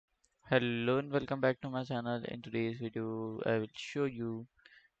Hello and welcome back to my channel. In today's video, I will show you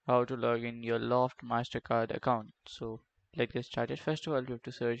how to log in your Loft Mastercard account. So let's get started. First of all, we have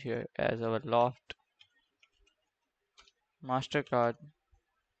to search here as our Loft Mastercard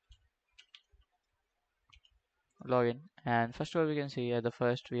login. And first of all, we can see at the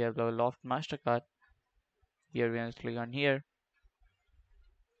first we have our Loft Mastercard. Here we can click on here.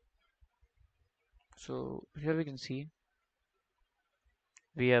 So here we can see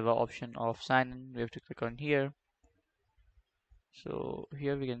we have an option of sign in. We have to click on here. So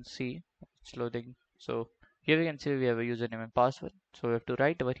here we can see it's loading. So here we can see we have a username and password. So we have to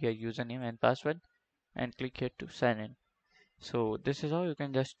write over here username and password and click here to sign in. So this is how you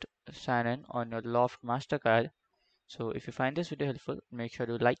can just sign in on your Loft Mastercard. So if you find this video helpful, make sure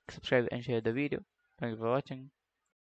to like, subscribe and share the video. Thank you for watching.